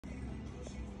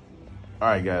All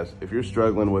right, guys, if you're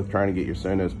struggling with trying to get your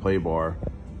Sonos Playbar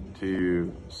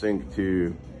to sync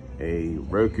to a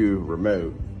Roku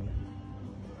remote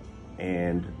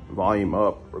and volume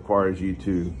up requires you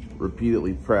to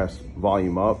repeatedly press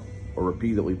volume up or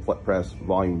repeatedly press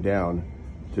volume down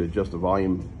to adjust the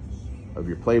volume of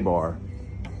your Playbar,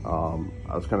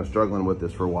 I was kind of struggling with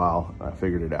this for a while. I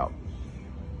figured it out.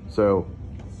 So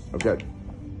I've got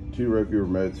two Roku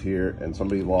remotes here, and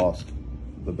somebody lost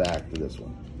the back to this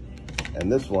one. And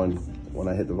this one, when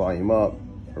I hit the volume up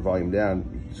or volume down,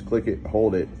 you just click it,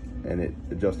 hold it, and it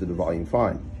adjusted the volume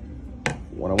fine.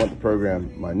 When I went to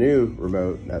program my new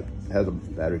remote that has a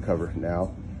battery cover now,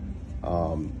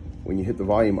 when you hit the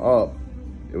volume up,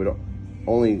 it would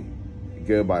only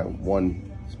go by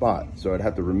one spot. So I'd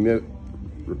have to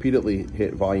repeatedly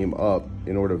hit volume up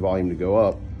in order for volume to go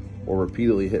up, or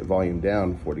repeatedly hit volume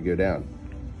down for it to go down.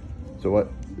 So what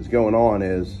is going on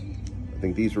is, I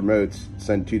think these remotes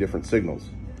send two different signals.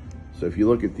 So if you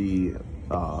look at the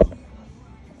IR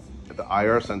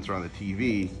sensor on the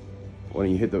TV, when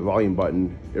you hit the volume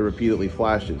button, it repeatedly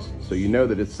flashes. So you know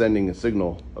that it's sending a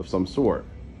signal of some sort,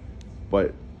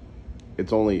 but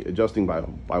it's only adjusting by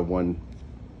one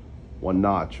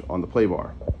notch on the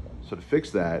Playbar. So to fix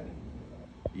that,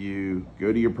 you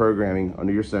go to your programming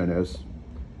under your Sonos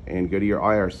and go to your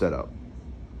IR setup.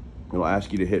 It'll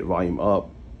ask you to hit volume up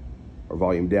or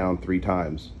volume down 3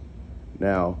 times.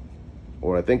 Now,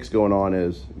 what I think is going on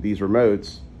is these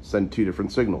remotes send two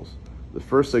different signals. The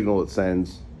first signal it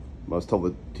sends must tell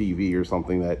the TV or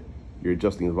something that you're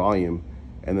adjusting the volume,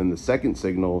 and then the second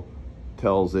signal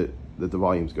tells it that the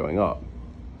volume's going up.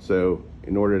 So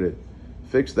in order to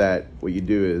fix that, what you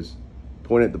do is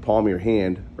point at the palm of your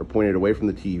hand or point it away from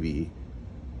the TV,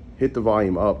 hit the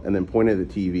volume up, and then point it at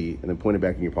the TV, and then point it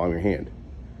back in your palm of your hand.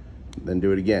 Then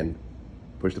do it again.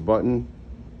 Push the button,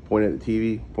 point it at the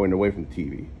TV, point it away from the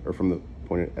TV, or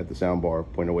point it at the soundbar,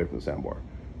 point it away from the soundbar.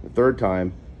 The third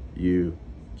time, you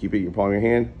keep it in your palm of your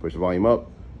hand, push the volume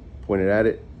up, point it at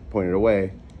it, point it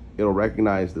away. It'll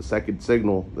recognize the second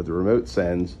signal that the remote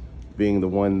sends being the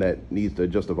one that needs to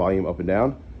adjust the volume up and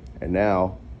down. And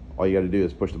now, all you gotta do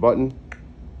is push the button,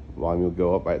 volume will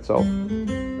go up by itself.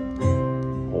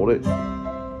 Hold it,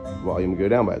 volume will go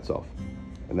down by itself.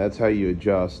 And that's how you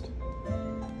adjust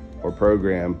or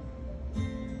program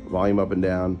volume up and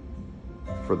down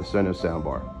for the Sonos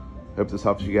soundbar. Hope this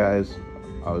helps you guys.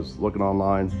 I was looking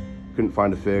online, couldn't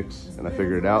find a fix, and I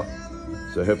figured it out.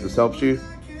 So I hope this helps you.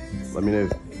 Let me know.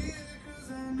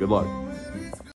 Good luck.